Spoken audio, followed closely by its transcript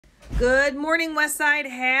Good morning, Westside.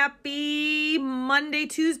 Happy Monday,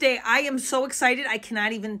 Tuesday. I am so excited. I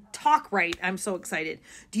cannot even talk right. I'm so excited.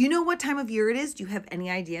 Do you know what time of year it is? Do you have any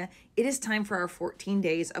idea? It is time for our 14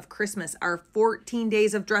 days of Christmas, our 14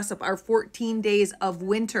 days of dress up, our 14 days of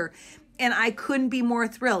winter. And I couldn't be more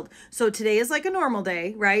thrilled. So today is like a normal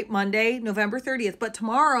day, right? Monday, November 30th. But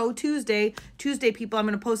tomorrow, Tuesday, people, I'm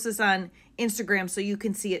going to post this on Instagram so you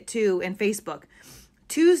can see it too, and Facebook.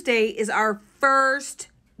 Tuesday is our first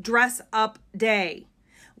dress up day.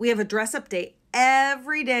 We have a dress up day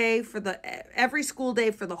every day every school day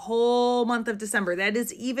for the whole month of December. That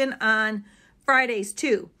is even on Fridays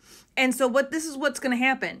too. And so this is what's going to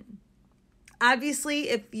happen. Obviously,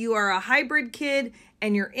 if you are a hybrid kid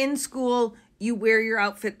and you're in school, you wear your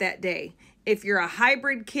outfit that day. If you're a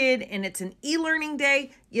hybrid kid and it's an e-learning day,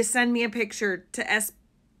 you send me a picture to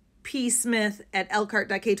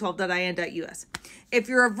spsmith@elkhart.k12.in.us. If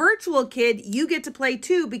you're a virtual kid, you get to play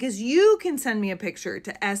too, because you can send me a picture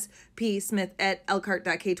to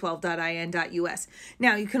spsmith@elkhart.k12.in.us.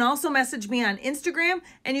 Now, you can also message me on Instagram,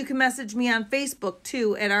 and you can message me on Facebook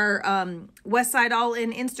too at our Westside All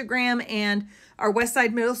In Instagram and our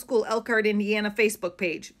Westside Middle School Elkhart, Indiana Facebook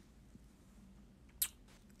page.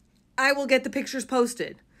 I will get the pictures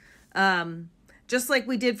posted. Just like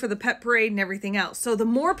we did for the pet parade and everything else. So the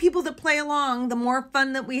more people that play along, the more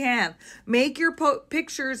fun that we have. Make your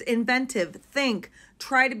pictures inventive. Think.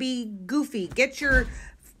 Try to be goofy. Get your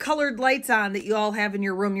colored lights on that you all have in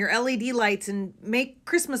your room, your LED lights, and make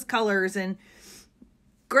Christmas colors, and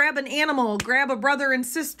grab an animal, grab a brother and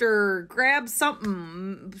sister, grab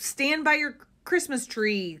something, stand by your Christmas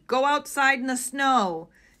tree, go outside in the snow,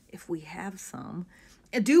 if we have some.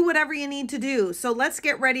 Do whatever you need to do. So let's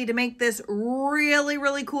get ready to make this really,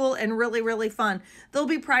 really cool and really, really fun. There'll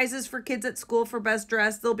be prizes for kids at school for best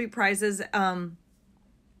dress. There'll be prizes. I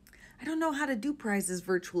don't know how to do prizes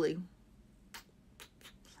virtually.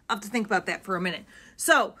 I'll have to think about that for a minute.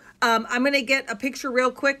 So I'm going to get a picture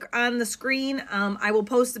real quick on the screen. I will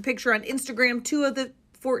post the picture on Instagram, 2 of the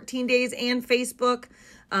 14 days, and Facebook.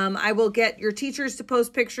 I will get your teachers to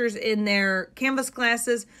post pictures in their Canvas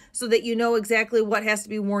classes so that you know exactly what has to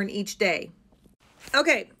be worn each day.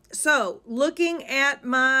 Okay, so looking at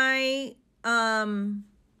my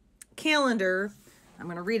calendar, I'm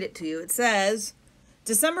going to read it to you. It says,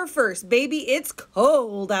 December 1st, baby, it's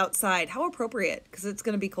cold outside. How appropriate, because it's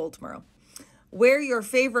going to be cold tomorrow. Wear your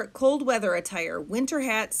favorite cold weather attire, winter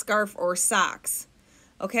hat, scarf, or socks.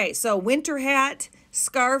 Okay, so winter hat,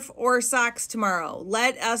 scarf, or socks tomorrow.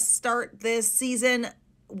 Let us start this season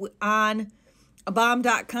on a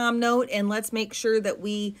bomb.com note, and let's make sure that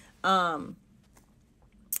we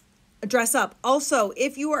dress up. Also,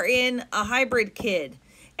 if you are in a hybrid kid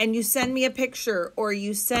and you send me a picture, or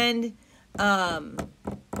you send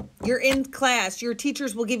you're in class, your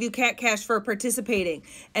teachers will give you cat cash for participating.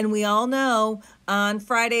 And we all know on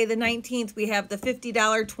Friday the 19th, we have the $50,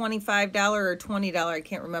 $25, or $20, I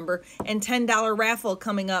can't remember, and $10 raffle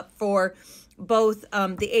coming up for both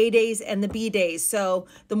the A days and the B days. So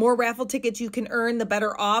the more raffle tickets you can earn, the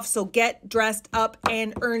better off. So get dressed up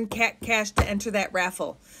and earn cat cash to enter that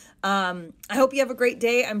raffle. I hope you have a great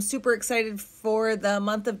day. I'm super excited for the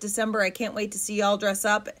month of December. I can't wait to see y'all dress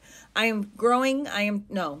up. I am growing. I am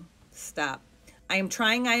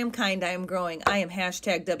trying. I am kind. I am growing. I am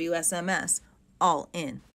 #WSMS all in.